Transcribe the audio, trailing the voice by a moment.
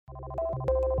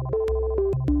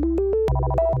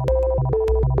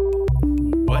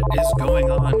going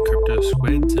on, crypto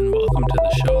squids, and welcome to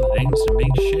the show that aims to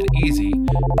make shit easy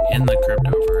in the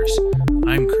cryptoverse.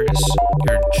 I'm Chris,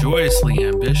 your joyously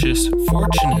ambitious,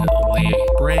 fortunately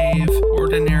brave,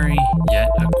 ordinary, yet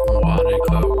aquatic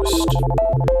host.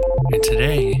 And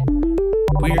today,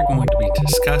 we are going to be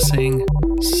discussing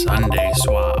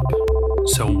SundaeSwap.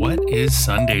 So what is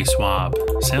SundaeSwap?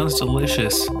 Sounds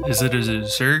delicious. Is it a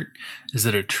dessert? Is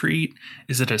it a treat?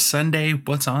 Is it a sundae?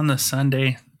 What's on the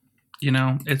sundae? You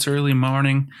know, it's early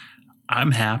morning.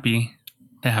 I'm happy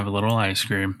to have a little ice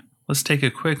cream. Let's take a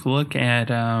quick look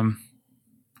at a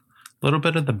little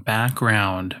bit of the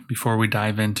background before we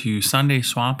dive into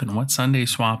SundaeSwap and what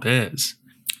SundaeSwap is.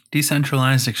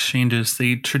 Decentralized exchanges,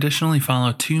 they traditionally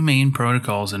follow two main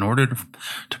protocols in order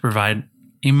to provide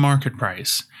a market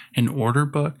price, an order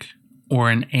book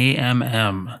or an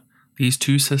AMM. These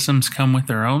two systems come with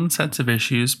their own sets of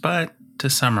issues, but to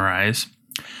summarize,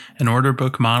 an order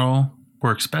book model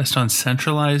works best on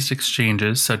centralized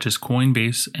exchanges such as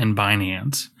Coinbase and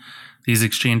Binance. These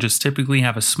exchanges typically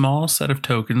have a small set of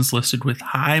tokens listed with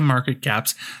high market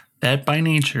caps that by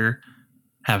nature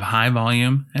have high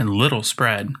volume and little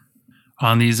spread.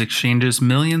 On these exchanges,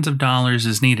 millions of dollars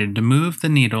is needed to move the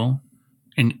needle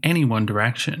in any one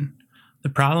direction. The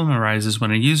problem arises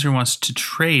when a user wants to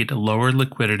trade a lower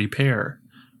liquidity pair.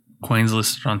 Coins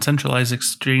listed on centralized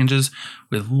exchanges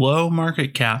with low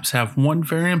market caps have one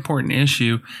very important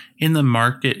issue in that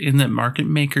market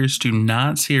makers do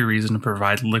not see a reason to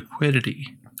provide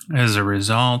liquidity. As a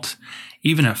result,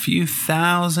 even a few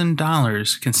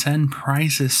 $1,000s can send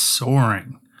prices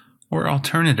soaring, or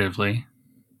alternatively,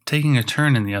 taking a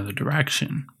turn in the other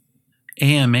direction.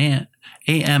 AMMs,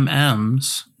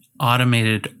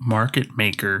 automated market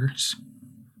makers,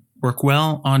 work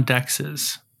well on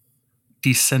DEXs,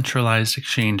 decentralized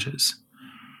exchanges,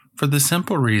 for the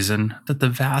simple reason that the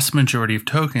vast majority of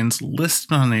tokens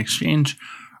listed on the exchange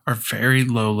are very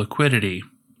low liquidity.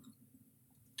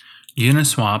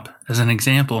 Uniswap, as an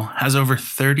example, has over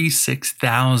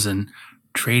 36,000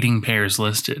 trading pairs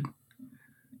listed.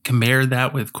 Compare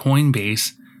that with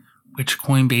Coinbase, which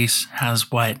Coinbase has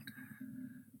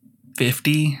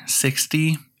 50,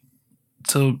 60?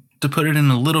 So to put it in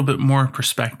a little bit more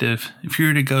perspective, if you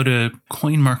were to go to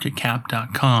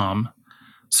coinmarketcap.com,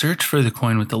 search for the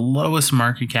coin with the lowest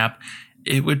market cap,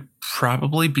 it would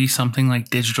probably be something like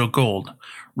digital gold,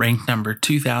 ranked number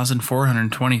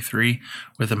 2,423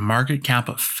 with a market cap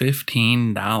of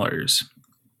 $15.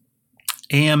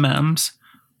 AMMs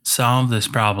solve this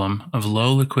problem of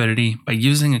low liquidity by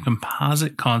using a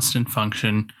composite constant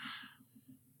function,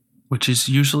 which is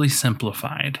usually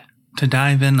simplified. To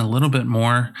dive in a little bit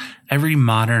more, every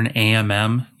modern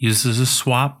AMM uses a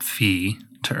swap fee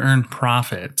to earn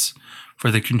profits for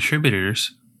the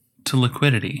contributors to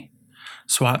liquidity.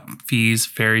 Swap fees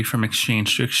vary from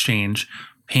exchange to exchange.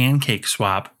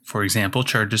 PancakeSwap, for example,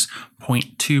 charges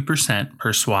 0.2%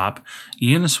 per swap.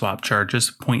 Uniswap charges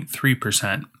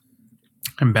 0.3%.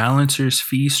 And Balancer's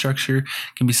fee structure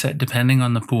can be set depending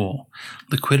on the pool.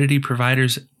 Liquidity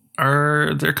providers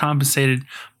they're compensated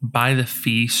by the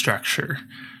fee structure.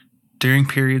 During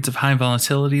periods of high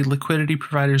volatility, liquidity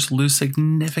providers lose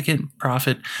significant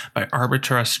profit by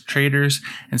arbitrage traders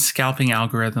and scalping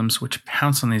algorithms which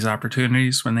pounce on these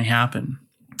opportunities when they happen.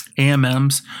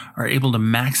 AMMs are able to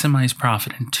maximize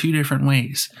profit in two different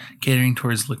ways, catering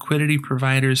towards liquidity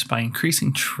providers by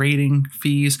increasing trading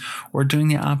fees or doing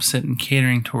the opposite and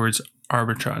catering towards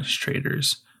arbitrage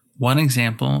traders. One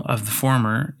example of the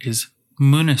former is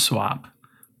Uniswap.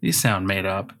 These sound made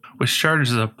up, which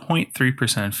charges a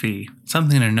 0.3% fee.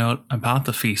 Something to note about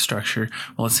the fee structure,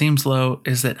 while it seems low,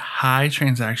 is that high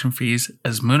transaction fees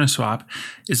as Uniswap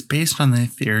is based on the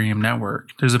Ethereum network.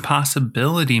 There's a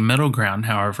possibility middle ground,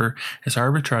 however, as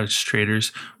arbitrage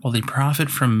traders, while they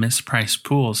profit from mispriced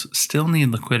pools, still need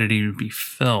liquidity to be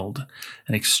filled.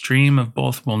 An extreme of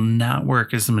both will not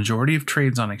work as the majority of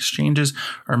trades on exchanges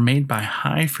are made by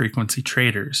high-frequency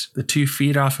traders. The two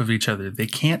feed off of each other. They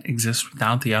can't exist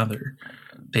without the other.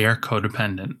 They are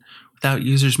codependent. Without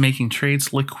users making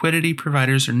trades, liquidity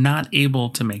providers are not able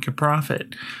to make a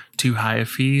profit. Too high of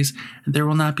fees, and there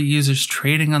will not be users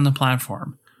trading on the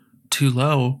platform. Too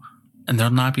low, and there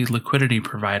will not be liquidity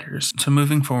providers. So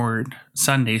moving forward,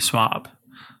 SundaeSwap.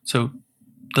 So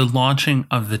the launching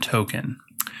of the token.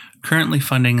 Currently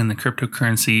funding in the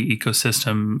cryptocurrency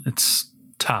ecosystem, it's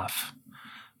tough.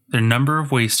 There are a number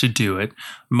of ways to do it.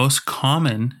 Most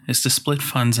common is to split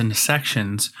funds into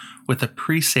sections with a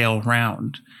pre-sale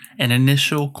round, an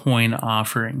initial coin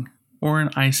offering, or an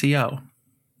ICO.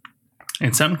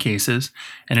 In some cases,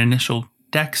 an initial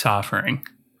DEX offering,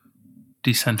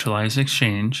 decentralized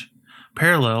exchange,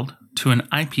 paralleled to an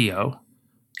IPO,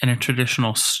 in a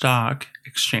traditional stock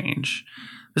exchange.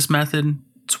 This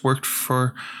method's worked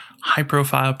for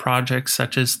high-profile projects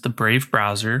such as the Brave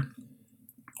browser,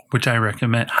 which I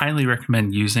highly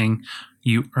recommend using.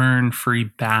 You earn free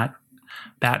BAT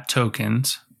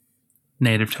tokens,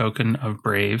 native token of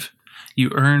Brave.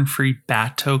 You earn free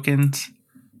BAT tokens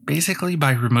basically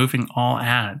by removing all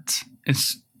ads.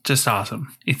 It's just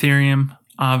awesome. Ethereum,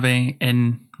 Aave,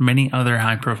 and many other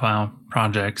high-profile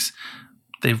projects,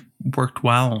 they've worked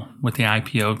well with the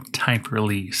IPO type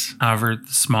release. However,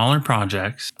 the smaller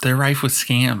projects, they're rife with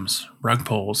scams, rug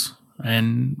pulls,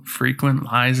 and frequent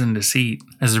lies and deceit.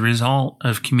 As a result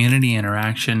of community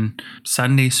interaction,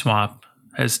 SundaeSwap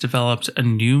has developed a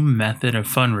new method of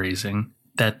fundraising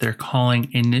that they're calling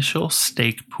Initial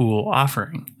Stake Pool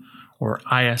Offering, or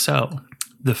ISO.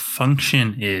 The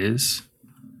function is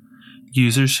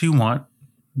users who want,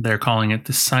 they're calling it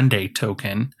the Sundae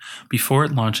token, before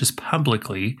it launches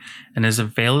publicly and is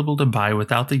available to buy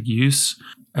without the use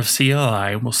of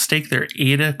CLI, will stake their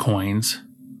ADA coins,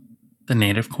 the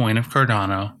native coin of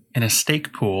Cardano, in a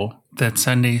stake pool that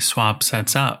SundaeSwap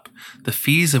sets up, the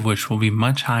fees of which will be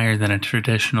much higher than a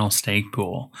traditional stake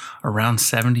pool, around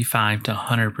 75 to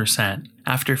 100%.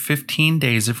 After 15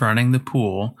 days of running the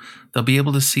pool, they'll be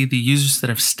able to see the users that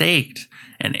have staked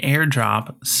and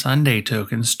airdrop Sundae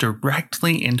tokens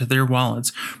directly into their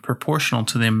wallets, proportional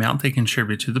to the amount they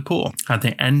contribute to the pool. At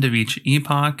the end of each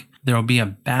epoch, there will be a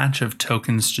batch of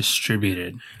tokens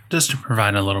distributed. Just to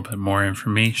provide a little bit more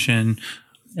information,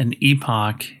 an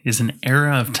epoch is an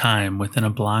era of time within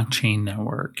a blockchain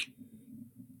network.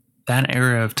 That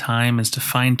era of time is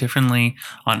defined differently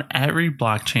on every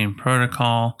blockchain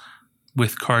protocol.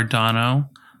 With Cardano,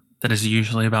 that is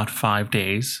usually about 5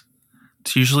 days.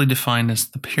 It's usually defined as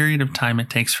the period of time it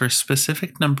takes for a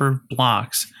specific number of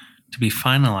blocks to be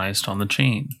finalized on the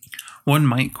chain. One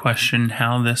might question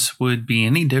how this would be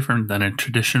any different than a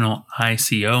traditional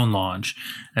ICO launch,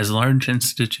 as large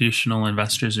institutional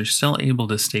investors are still able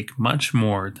to stake much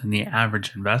more than the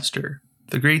average investor.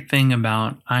 The great thing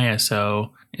about ISO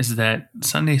is that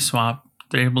SundaeSwap,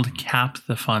 they're able to cap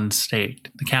the funds staked.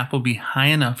 The cap will be high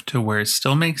enough to where it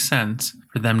still makes sense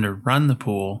for them to run the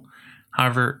pool.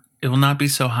 However, it will not be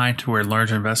so high to where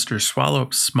large investors swallow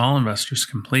up small investors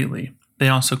completely. They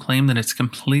also claim that it's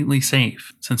completely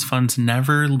safe, since funds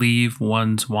never leave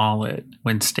one's wallet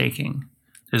when staking.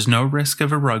 There's no risk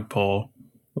of a rug pull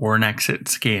or an exit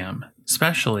scam,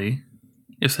 especially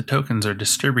if the tokens are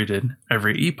distributed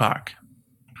every epoch.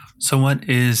 So what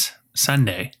is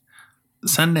Sundae?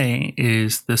 Sundae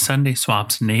is the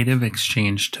SundaeSwap's native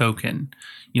exchange token.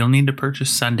 You'll need to purchase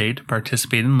Sundae to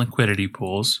participate in liquidity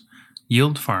pools,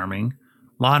 yield farming,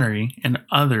 lottery, and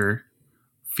other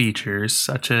features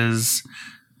such as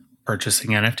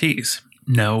purchasing NFTs.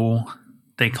 No,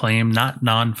 they claim not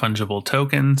non-fungible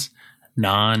tokens,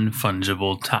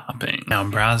 non-fungible topping. Now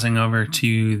I'm browsing over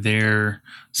to their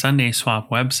SundaeSwap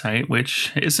website,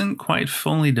 which isn't quite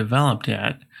fully developed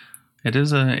yet. It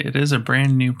is a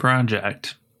brand new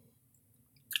project.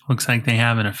 Looks like they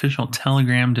have an official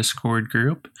Telegram Discord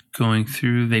group going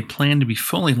through. They plan to be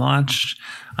fully launched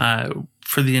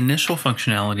for the initial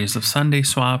functionalities of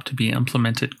SundaeSwap to be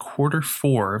implemented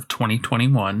Q4 of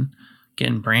 2021.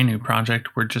 Again, brand new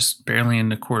project. We're just barely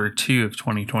into Q2 of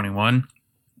 2021.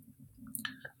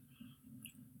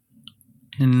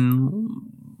 And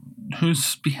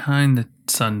who's behind the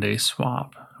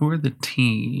SundaeSwap? Who are the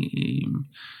team?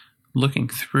 Looking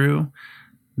through,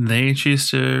 they choose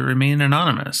to remain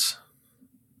anonymous.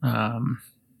 The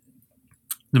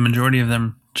majority of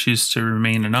them choose to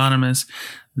remain anonymous.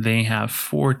 They have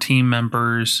 4 team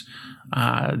members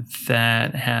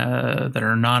that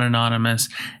are not anonymous,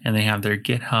 and they have their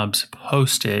GitHubs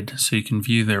posted so you can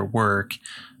view their work.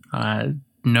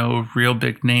 No real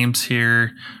big names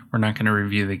here. We're not going to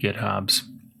review the GitHubs.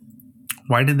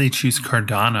 Why did they choose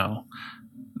Cardano?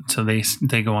 So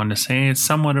they go on to say it's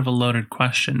somewhat of a loaded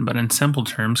question, but in simple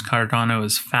terms, Cardano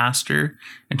is faster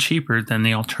and cheaper than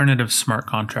the alternative smart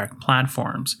contract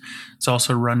platforms. It's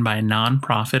also run by a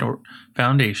nonprofit or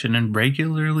foundation and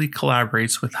regularly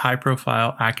collaborates with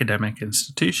high-profile academic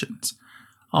institutions.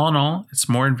 All in all, it's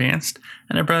more advanced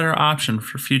and a better option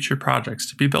for future projects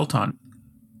to be built on.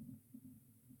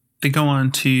 They go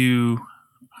on to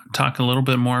talk a little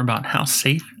bit more about how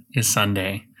safe is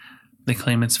Sundae. They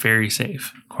claim it's very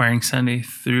safe. Acquiring Sundae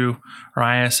through our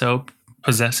ISO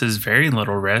possesses very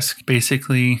little risk.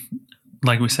 Basically,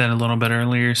 like we said a little bit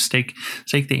earlier, stake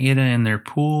the ADA in their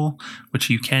pool, which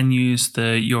you can use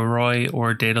the Yoroi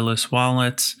or dataless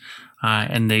wallets,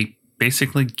 and they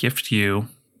basically gift you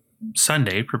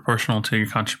Sunday proportional to your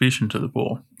contribution to the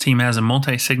pool. Team has a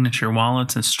multi-signature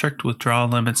wallets and strict withdrawal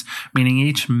limits, meaning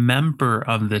each member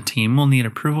of the team will need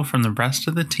approval from the rest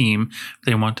of the team if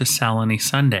they want to sell any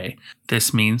Sunday.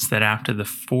 This means that after the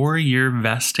 4-year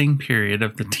vesting period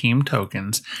of the team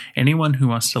tokens, anyone who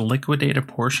wants to liquidate a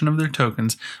portion of their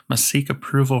tokens must seek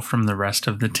approval from the rest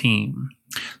of the team.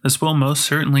 This will most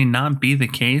certainly not be the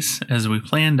case, as we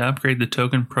plan to upgrade the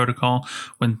token protocol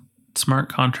when smart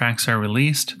contracts are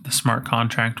released. The smart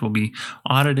contract will be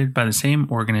audited by the same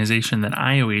organization that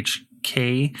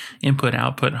IOHK Input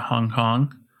Output Hong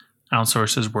Kong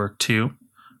outsources work to,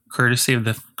 courtesy of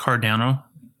the Cardano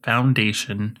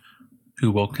Foundation,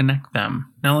 who will connect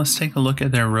them. Now let's take a look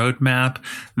at their roadmap.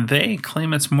 They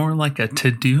claim it's more like a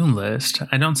to-do list.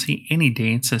 I don't see any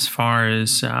dates as far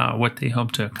as what they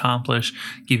hope to accomplish.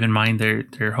 Keep in mind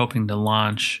they're hoping to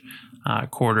launch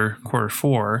quarter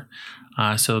 4.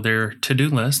 So their to-do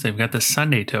list, they've got the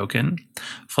Sunday token,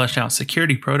 fleshed out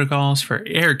security protocols for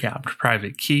air-gapped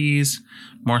private keys,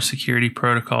 more security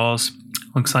protocols.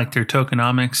 Looks like their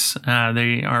tokenomics,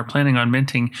 they are planning on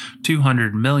minting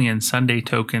 200 million Sunday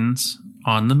tokens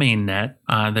on the mainnet.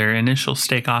 Their initial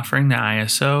stake offering, the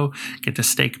ISO, get the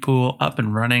stake pool up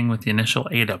and running with the initial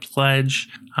ADA pledge,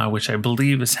 which I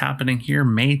believe is happening here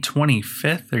May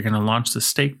 25th. They're going to launch the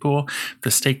stake pool. If the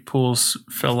stake pools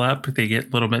fill up, they get a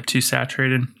little bit too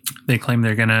saturated. They claim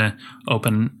they're going to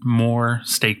open more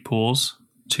stake pools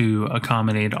to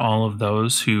accommodate all of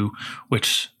those who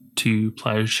wish to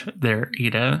pledge their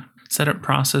ADA. Set up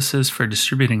processes for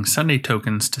distributing Sunday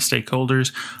tokens to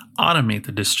stakeholders, automate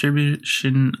the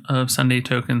distribution of Sunday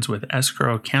tokens with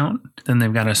escrow account. Then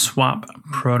they've got a swap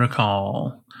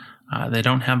protocol. They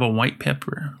don't have a white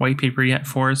paper yet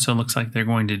for it, so it looks like they're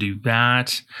going to do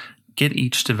that. Get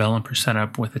each developer set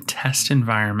up with a test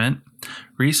environment,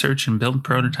 research and build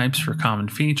prototypes for common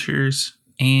features,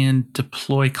 and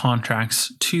deploy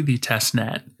contracts to the test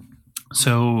net.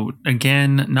 So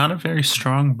again, not a very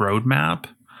strong roadmap.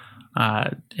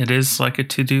 It is like a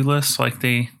to-do list, like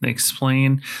they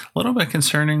explain. A little bit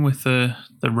concerning with the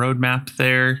roadmap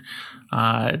there.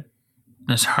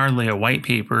 There's hardly a white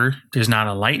paper. There's not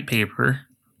a light paper.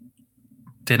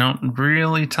 They don't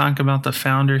really talk about the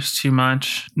founders too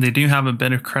much. They do have a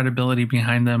bit of credibility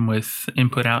behind them with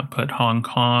Input Output Hong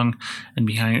Kong, and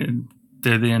behind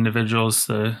they're the individuals,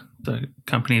 the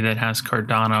company that has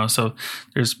Cardano. So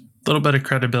there's a little bit of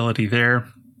credibility there.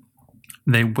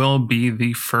 They will be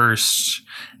the first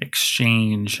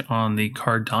exchange on the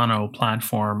Cardano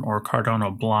platform, or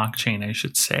Cardano blockchain, I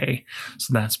should say.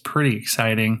 So that's pretty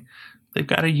exciting. They've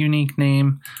got a unique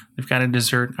name. They've got a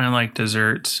dessert. I like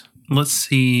desserts. Let's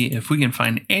see if we can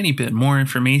find any bit more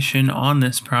information on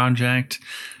this project.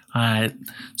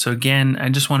 So again, I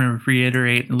just want to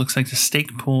reiterate, it looks like the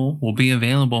stake pool will be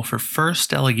available for first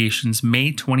delegations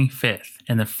May 25th,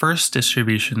 and the first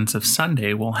distributions of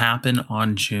Sunday will happen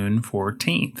on June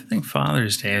 14th. I think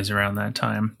Father's Day is around that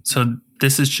time. So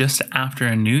this is just after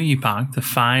a new epoch, the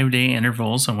 5-day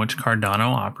intervals on which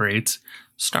Cardano operates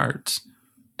starts,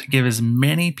 to give as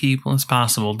many people as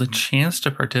possible the chance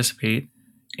to participate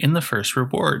in the first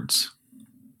rewards.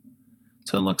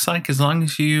 So it looks like as long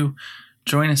as you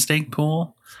join a stake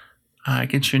pool,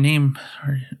 get your name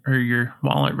or your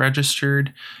wallet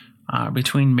registered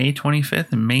between May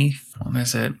 25th and May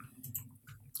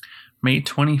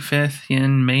 25th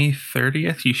and May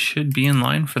 30th, you should be in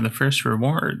line for the first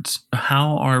rewards.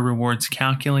 How are rewards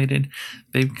calculated?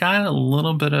 They've got a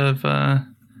little bit of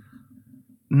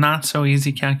not so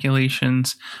easy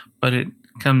calculations, but it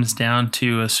comes down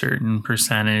to a certain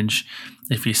percentage.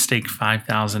 If you stake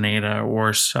 5,000 ADA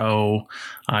or so,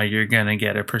 you're going to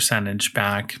get a percentage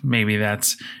back. Maybe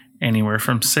that's anywhere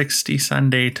from 60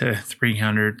 Sunday to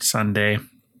 300 Sunday.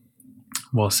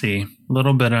 We'll see. A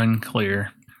little bit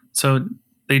unclear. So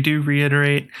they do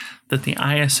reiterate that the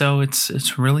ISO,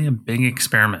 it's really a big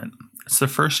experiment. It's the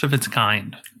first of its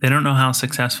kind. They don't know how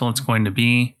successful it's going to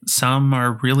be. Some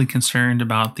are really concerned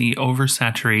about the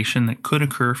oversaturation that could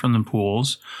occur from the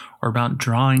pools, or about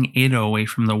drawing ADA away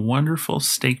from the wonderful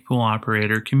stake pool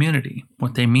operator community.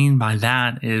 What they mean by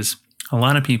that is a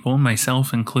lot of people,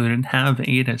 myself included, have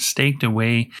ADA staked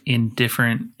away in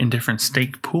different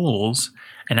stake pools,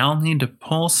 and I'll need to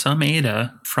pull some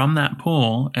ADA from that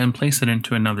pool and place it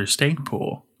into another stake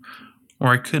pool. Or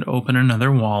I could open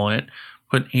another wallet,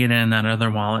 put ADA in that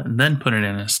other wallet, and then put it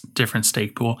in a different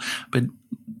stake pool. But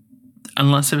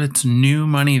unless if it's new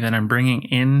money that I'm bringing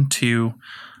into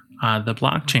the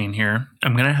blockchain here,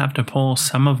 I'm going to have to pull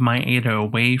some of my ADA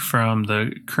away from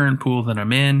the current pool that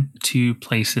I'm in to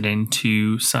place it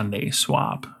into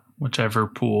SundaeSwap, whichever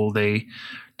pool they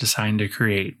decide to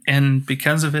create. And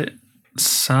because of it,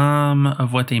 Some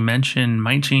of what they mention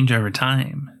might change over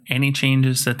time. Any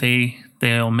changes that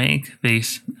they'll make, they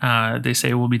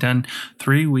say will be done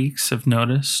 3 weeks of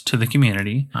notice to the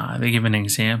community. They give an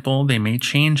example. They may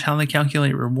change how they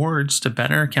calculate rewards to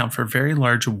better account for very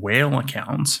large whale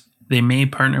accounts. They may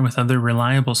partner with other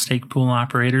reliable stake pool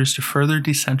operators to further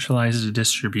decentralize the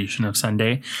distribution of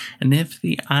Sundae. And if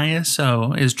the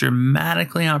ISO is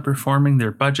dramatically outperforming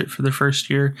their budget for the first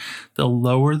year, they'll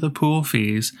lower the pool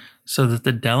fees so that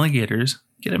the delegators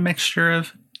get a mixture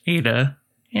of ADA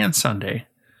and Sundae.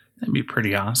 That'd be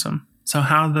pretty awesome. So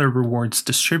how are the rewards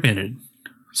distributed?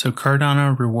 So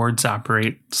Cardano rewards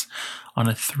operates on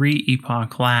a 3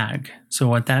 epoch lag. So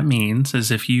what that means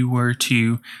is if you were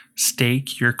to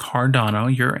stake your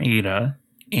Cardano, your ADA,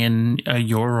 in a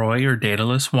Yoroi or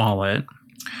Daedalus wallet,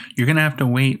 you're going to have to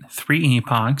wait 3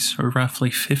 epochs or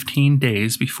roughly 15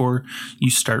 days before you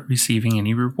start receiving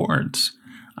any rewards.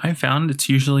 I found it's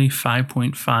usually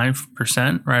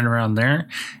 5.5%, right around there,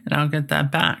 and I'll get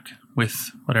that back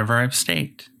with whatever I've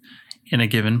staked in a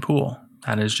given pool.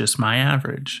 That is just my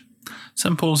average.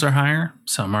 Some pools are higher,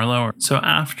 some are lower. So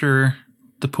after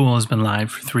the pool has been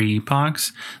live for 3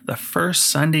 epochs, the first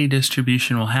Sunday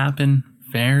distribution will happen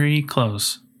very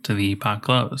close to the epoch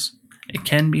close. It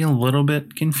can be a little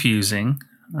bit confusing.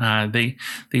 They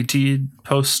did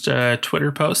post a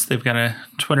Twitter post. They've got a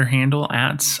Twitter handle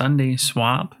at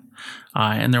SundaeSwap,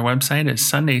 and their website is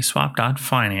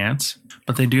SundaeSwap.finance.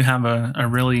 But they do have a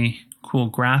really cool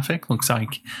graphic. Looks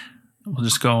like we'll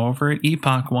just go over it.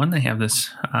 Epoch 1, they have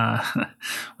this, what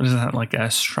is that, like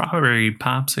a strawberry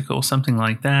popsicle, something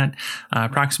like that.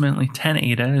 Approximately 10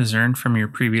 ADA is earned from your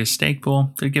previous stake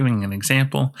pool. They're giving an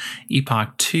example.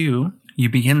 Epoch 2, you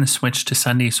begin the switch to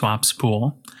SundaeSwap's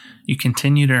pool. You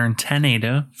continue to earn 10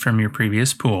 ADA from your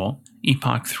previous pool.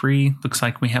 Epoch 3 looks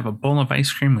like we have a bowl of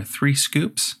ice cream with 3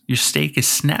 scoops. Your stake is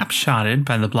snapshotted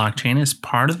by the blockchain as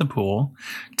part of the pool.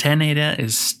 10 ADA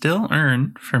is still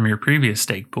earned from your previous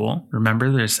stake pool.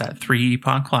 Remember, there's that 3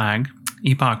 epoch lag.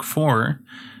 Epoch 4,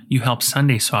 you help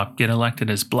SundaeSwap get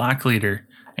elected as block leader,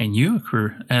 and you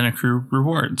accrue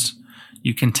rewards.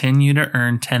 You continue to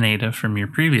earn 10 ADA from your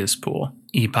previous pool.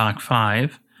 Epoch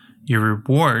 5, your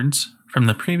rewards from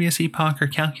the previous epoch are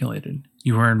calculated.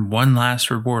 You earn one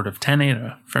last reward of 10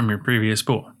 ADA from your previous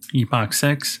pool. Epoch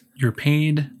 6, you're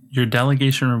paid your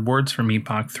delegation rewards from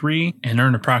Epoch 3 and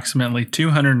earn approximately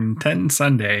 210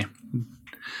 Sundae.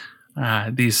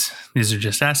 These are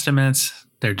just estimates.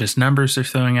 They're just numbers they're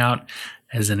throwing out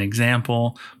as an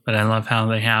example, but I love how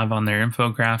they have on their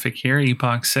infographic here,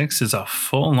 Epoch 6 is a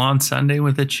full-on Sundae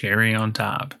with a cherry on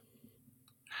top.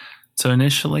 So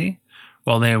initially,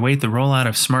 while they await the rollout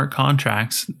of smart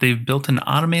contracts, they've built an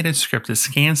automated script that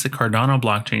scans the Cardano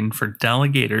blockchain for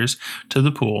delegators to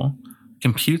the pool,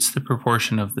 computes the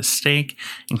proportion of the stake,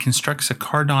 and constructs a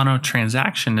Cardano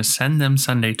transaction to send them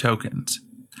Sundae tokens.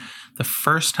 The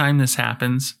first time this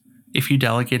happens, if you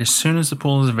delegate as soon as the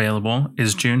pool is available,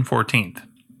 is June 14th.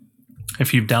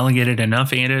 If you've delegated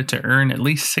enough ADA to earn at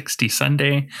least 60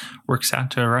 Sundae, works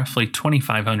out to roughly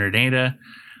 2,500 ADA.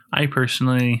 I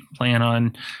personally plan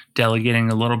on delegating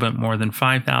a little bit more than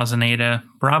 5,000 ADA,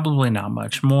 probably not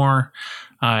much more.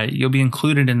 You'll be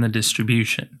included in the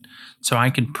distribution. So I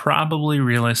could probably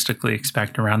realistically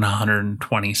expect around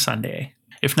 120 Sundae.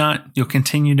 If not, you'll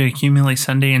continue to accumulate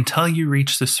Sundae until you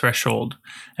reach this threshold,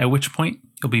 at which point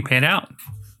you'll be paid out.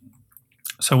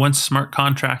 So once smart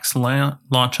contracts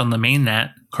launch on the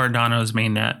mainnet, Cardano's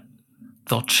mainnet,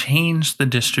 they'll change the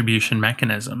distribution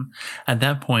mechanism. At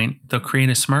that point, they'll create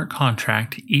a smart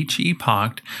contract each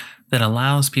epoch that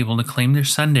allows people to claim their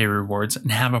Sundae rewards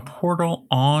and have a portal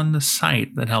on the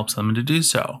site that helps them to do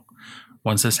so.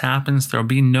 Once this happens, there'll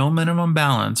be no minimum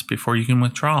balance before you can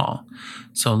withdraw,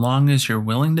 so long as you're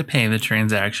willing to pay the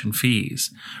transaction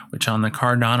fees, which on the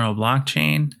Cardano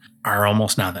blockchain are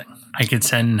almost nothing. I could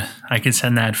send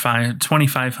that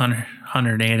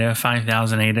 2,500 ADA,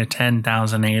 5,000 ADA,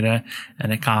 10,000 ADA,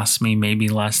 and it costs me maybe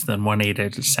less than 1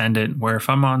 ADA to send it. Where if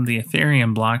I'm on the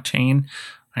Ethereum blockchain,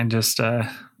 I just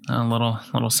a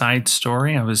little side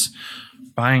story. I was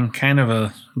buying kind of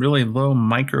a really low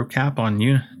micro cap on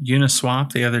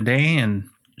Uniswap the other day, and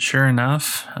sure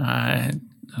enough, it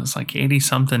was like 80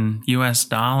 something US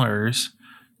dollars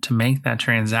to make that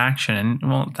transaction.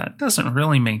 Well, that doesn't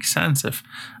really make sense if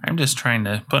I'm just trying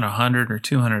to put $100 or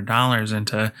 $200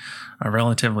 into a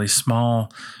relatively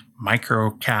small micro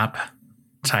cap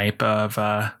type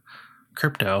of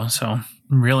crypto. So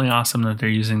really awesome that they're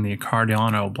using the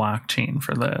Cardano blockchain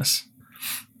for this.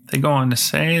 They go on to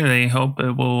say they hope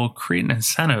it will create an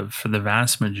incentive for the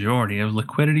vast majority of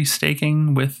liquidity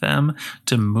staking with them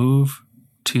to move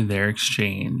to their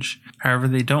exchange. However,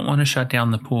 they don't want to shut down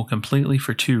the pool completely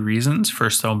for two reasons.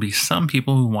 First, there'll be some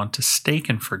people who want to stake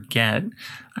and forget.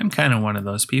 I'm kind of one of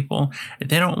those people.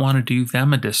 They don't want to do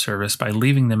them a disservice by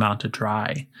leaving them out to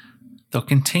dry. They'll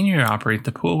continue to operate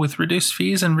the pool with reduced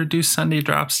fees and reduced Sunday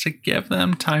drops to give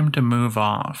them time to move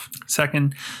off.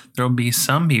 Second, there will be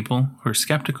some people who are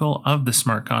skeptical of the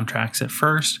smart contracts at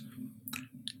first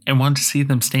and want to see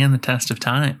them stand the test of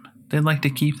time. They'd like to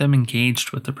keep them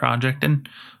engaged with the project, and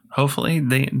hopefully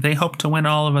they hope to win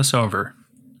all of us over.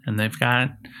 And they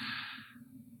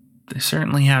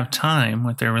certainly have time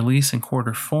with their release in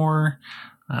Q4,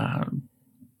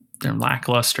 their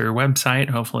lackluster website.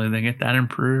 Hopefully they get that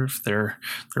improved. Their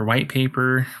white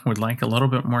paper would like a little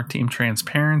bit more team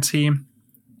transparency.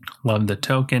 Love the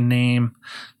token name.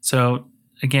 So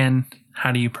again,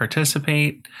 how do you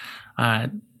participate?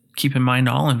 Keep in mind,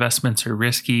 all investments are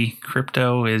risky.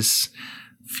 Crypto is,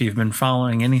 if you've been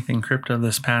following anything crypto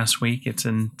this past week, it's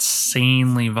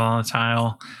insanely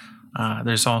volatile.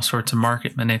 There's all sorts of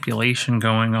market manipulation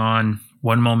going on.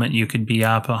 One moment you could be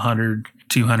up 100,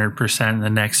 200%. The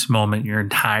next moment your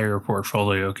entire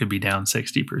portfolio could be down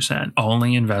 60%.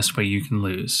 Only invest what you can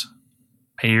lose.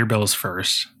 Pay your bills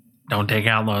first. Don't take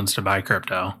out loans to buy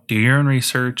crypto. Do your own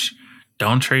research.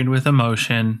 Don't trade with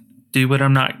emotion. Do what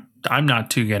I'm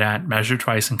not too good at. Measure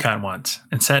twice and cut once,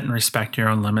 and set and respect your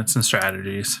own limits and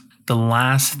strategies. The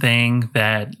last thing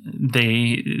that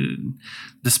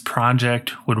this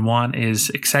project would want is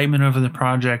excitement over the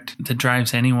project that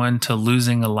drives anyone to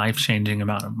losing a life-changing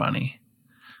amount of money.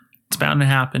 It's bound to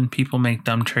happen. People make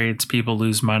dumb trades. People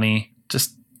lose money.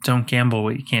 Just don't gamble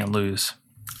what you can't lose.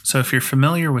 So if you're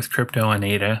familiar with crypto and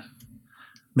ADA,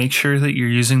 make sure that you're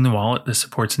using the wallet that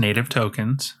supports native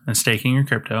tokens and staking your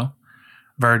crypto.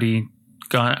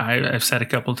 I've said a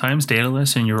couple of times,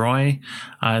 Daedalus and Yoroi.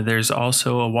 There's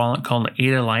also a wallet called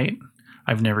ADA Lite.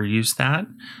 I've never used that,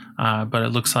 but it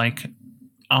looks like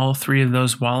all three of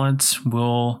those wallets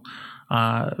will,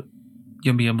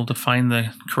 you'll be able to find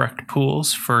the correct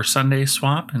pools for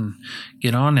SundaeSwap and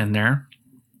get on in there.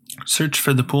 Search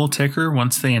for the pool ticker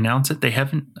once they announce it. They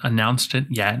haven't announced it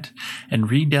yet. And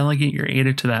redelegate your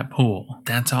ADA to that pool.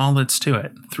 That's all that's to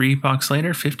it. $3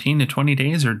 later, 15 to 20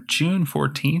 days, or June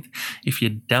 14th, if you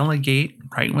delegate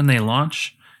right when they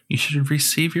launch, you should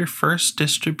receive your first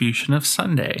distribution of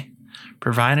Sunday,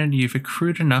 provided you've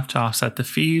accrued enough to offset the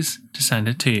fees to send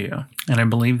it to you. And I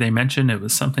believe they mentioned it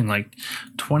was something like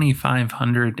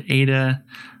 2,500 ADA.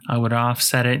 I would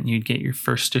offset it and you'd get your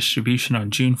first distribution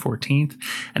on June 14th.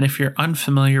 And if you're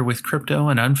unfamiliar with crypto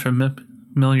and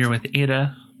unfamiliar with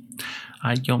ADA,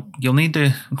 you'll need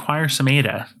to acquire some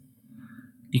ADA.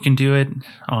 You can do it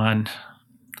on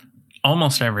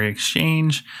almost every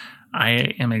exchange. I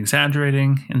am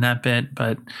exaggerating in that bit,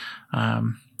 but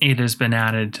ADA has been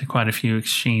added to quite a few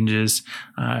exchanges.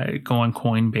 Go on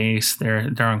Coinbase.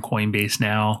 They're on Coinbase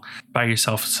now. Buy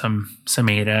yourself some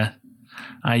ADA.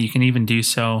 You can even do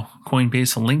so.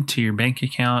 Coinbase will link to your bank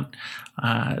account.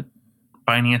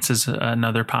 Binance is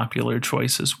another popular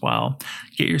choice as well.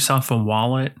 Get yourself a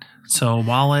wallet. So a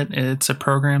wallet, it's a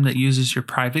program that uses your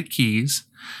private keys.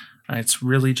 It's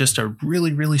really just a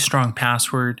really, really strong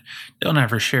password. Don't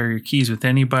ever share your keys with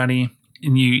anybody.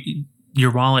 And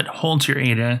your wallet holds your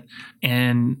ADA,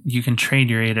 and you can trade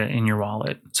your ADA in your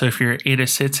wallet. So if your ADA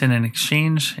sits in an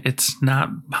exchange, it's not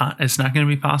going to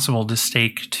be possible to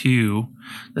stake to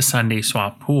the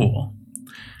SundaeSwap pool.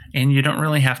 And you don't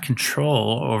really have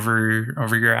control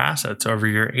over your assets, over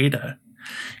your ADA.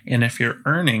 And if you're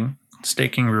earning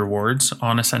staking rewards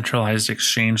on a centralized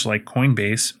exchange like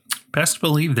Coinbase, best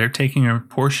believe they're taking a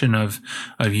portion of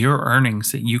your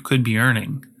earnings that you could be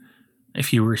earning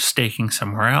if you were staking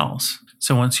somewhere else.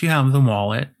 So once you have the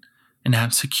wallet and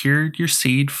have secured your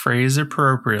seed phrase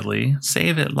appropriately,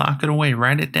 save it, lock it away,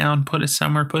 write it down, put it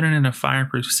somewhere, put it in a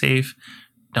fireproof safe.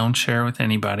 Don't share with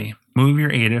anybody. Move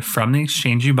your ADA from the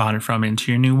exchange you bought it from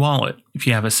into your new wallet. If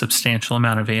you have a substantial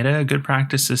amount of ADA, a good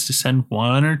practice is to send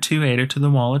 1 or 2 ADA to the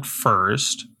wallet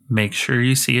first. Make sure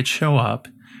you see it show up,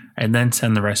 and then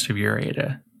send the rest of your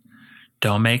ADA.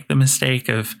 Don't make the mistake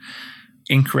of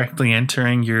incorrectly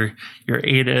entering your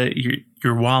ADA,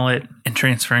 your wallet, and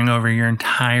transferring over your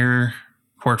entire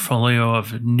portfolio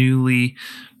of newly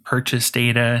purchased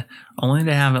ADA only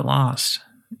to have it lost.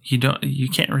 You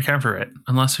can't recover it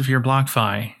unless if you're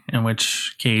BlockFi, in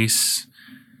which case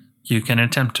you can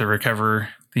attempt to recover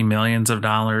the millions of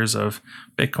dollars of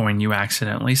Bitcoin you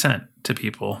accidentally sent to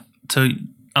people. So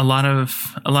a lot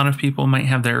of people might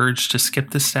have the urge to skip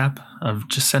the step of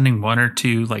just sending 1 or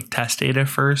 2 test ADA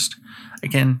first.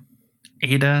 Again,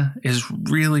 ADA is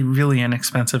really, really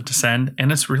inexpensive to send,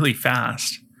 and it's really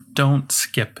fast. Don't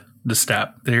skip the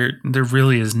step. There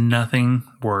really is nothing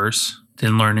worse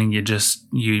than learning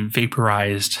you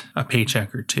vaporized a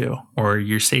paycheck or two or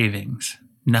your savings.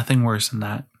 Nothing worse than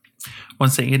that.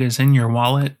 Once the ADA is in your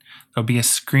wallet, there'll be a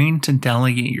screen to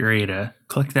delegate your ADA.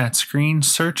 Click that screen,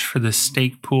 search for the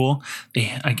stake pool. They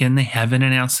haven't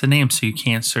announced the name, so you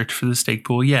can't search for the stake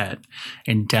pool yet,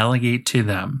 and delegate to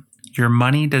them. Your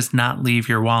money does not leave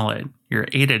your wallet. Your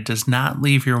ADA does not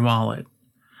leave your wallet.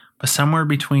 But somewhere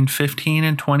between 15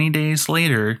 and 20 days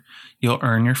later, you'll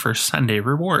earn your first Sunday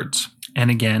rewards.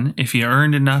 And again, if you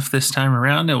earned enough this time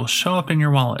around, it will show up in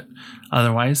your wallet.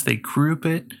 Otherwise, they group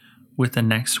it with the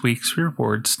next week's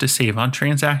rewards to save on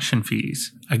transaction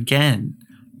fees. Again,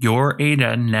 your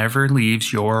ADA never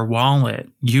leaves your wallet.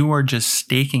 You are just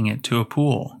staking it to a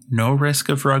pool. No risk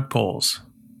of rug pulls.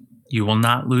 You will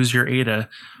not lose your ADA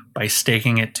by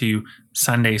staking it to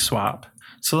SundaeSwap.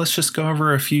 So let's just go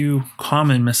over a few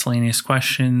common miscellaneous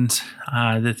questions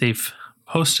that they've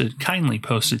kindly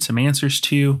posted some answers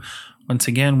to. Once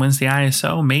again, when's the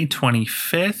ISO? May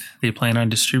 25th. They plan on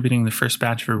distributing the first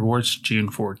batch of rewards June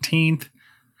 14th.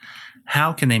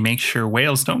 How can they make sure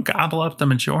whales don't gobble up the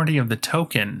majority of the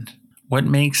token? What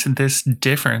makes this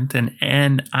different than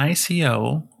an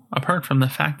ICO, apart from the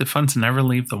fact that funds never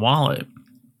leave the wallet?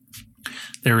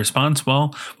 Their response,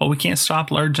 well, we can't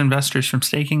stop large investors from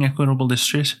staking. Equitable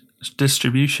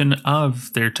distribution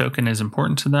of their token is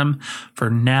important to them.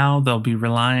 For now, they'll be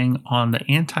relying on the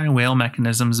anti-whale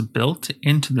mechanisms built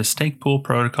into the stake pool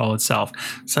protocol itself,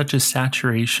 such as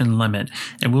saturation limit,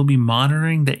 and will be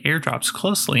monitoring the airdrops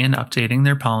closely and updating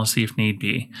their policy if need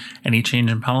be. Any change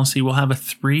in policy will have a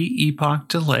 3-epoch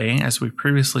delay, as we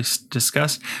previously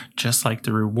discussed, just like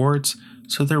the rewards,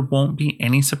 so there won't be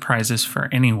any surprises for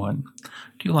anyone.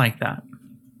 Do you like that?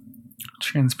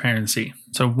 Transparency.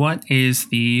 So what is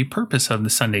the purpose of the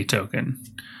Sundae token?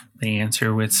 The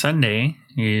answer with Sundae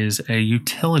is a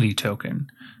utility token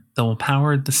that will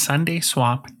power the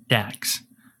SundaeSwap DEX.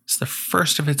 It's the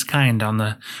first of its kind on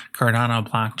the Cardano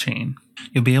blockchain.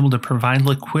 You'll be able to provide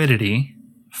liquidity,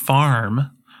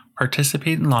 farm,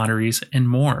 participate in lotteries, and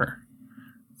more.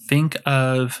 Think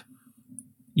of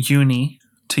Uni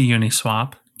to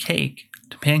Uniswap, Cake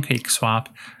to PancakeSwap,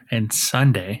 and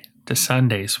Sundae to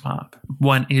SundaeSwap.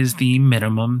 What is the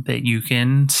minimum that you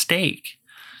can stake?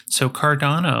 So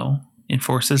Cardano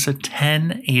enforces a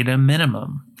 10 ADA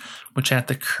minimum, which at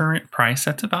the current price,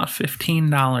 that's about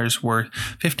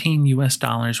 $15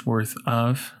 US worth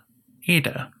of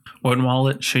ADA. What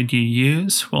wallet should you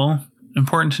use? Well,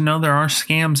 important to know there are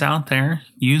scams out there.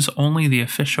 Use only the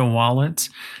official wallets.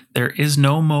 There is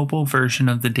no mobile version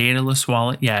of the dataless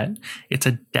wallet yet. It's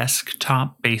a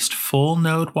desktop-based full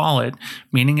node wallet,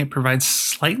 meaning it provides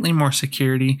slightly more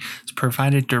security. It's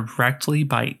provided directly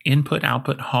by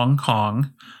Input-Output Hong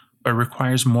Kong, but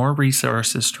requires more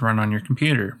resources to run on your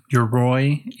computer. Your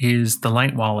ROI is the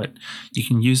light wallet. You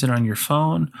can use it on your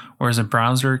phone or as a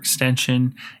browser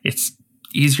extension. It's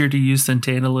easier to use than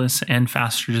dataless and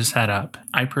faster to set up.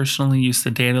 I personally use the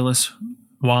dataless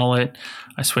wallet.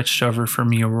 I switched over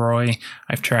from Yoroi.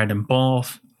 I've tried them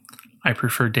both. I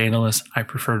prefer dataless. I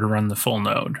prefer to run the full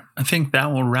node. I think that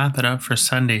will wrap it up for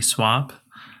SundaeSwap.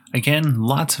 Again,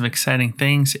 lots of exciting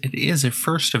things. It is a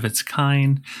first of its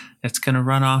kind. It's going to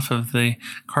run off of the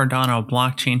Cardano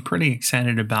blockchain. Pretty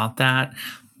excited about that.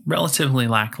 Relatively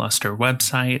lackluster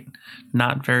website,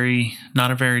 not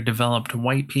a very developed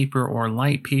white paper or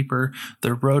light paper. The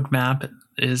roadmap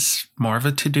is more of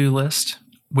a to-do list.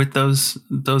 With those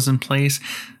in place,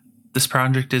 this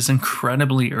project is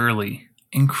incredibly early.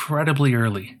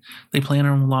 They plan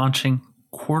on launching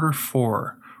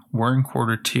Q4. We're in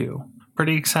Q2.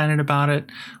 Pretty excited about it.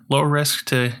 Low risk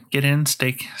to get in,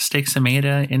 stake some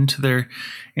ADA into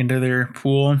their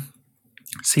pool.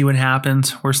 See what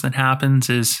happens. Worst that happens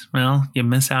is, well, you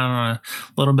miss out on a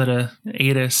little bit of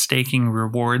ADA staking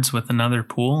rewards with another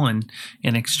pool, and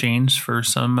in exchange for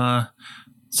some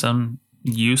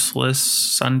useless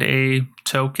Sundae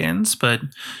tokens. But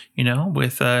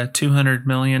with 200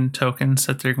 million tokens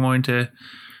that they're going to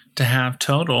have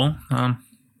total,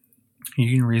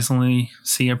 you can reasonably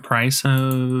see a price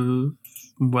of,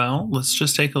 well, let's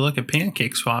just take a look at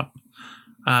PancakeSwap.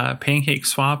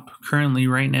 PancakeSwap currently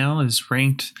right now is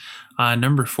ranked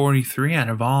number 43 out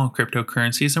of all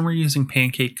cryptocurrencies, and we're using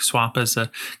PancakeSwap as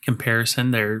a comparison.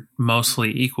 They're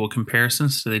mostly equal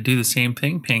comparisons, so they do the same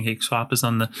thing. PancakeSwap is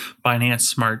on the Binance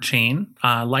Smart Chain.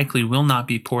 Likely will not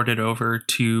be ported over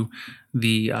to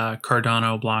the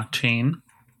Cardano blockchain.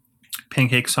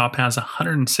 PancakeSwap has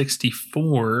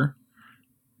 164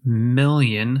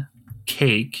 million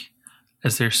cake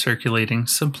as their circulating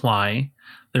supply.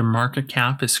 Their market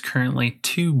cap is currently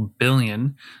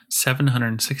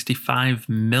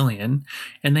 $2,765,000,000,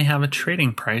 and they have a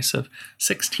trading price of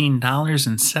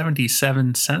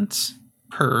 $16.77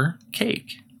 per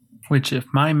cake, which,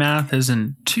 if my math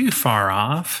isn't too far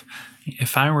off,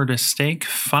 if I were to stake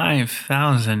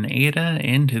 5,000 ADA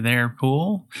into their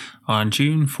pool on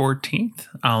June 14th,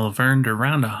 I'll have earned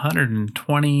around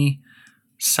 120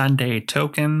 Sundae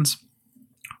tokens,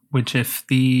 which, if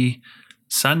the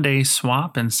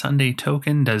SundaeSwap and Sundae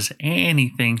token does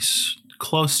anything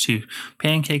close to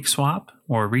PancakeSwap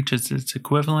or reaches its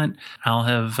equivalent, I'll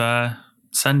have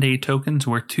Sundae tokens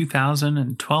worth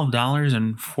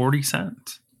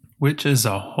 $2,012.40, which is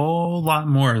a whole lot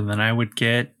more than I would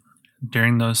get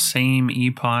during those same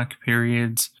epoch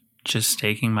periods just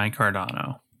staking my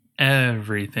Cardano.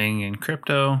 Everything in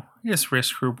crypto is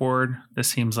risk reward. This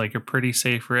seems like a pretty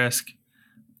safe risk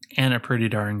and a pretty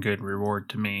darn good reward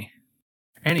to me.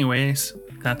 Anyways,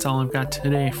 that's all I've got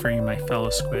today for you, my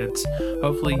fellow squids.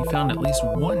 Hopefully you found at least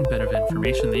one bit of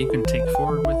information that you can take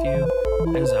forward with you.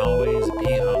 As always,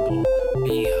 be humble,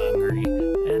 be humble.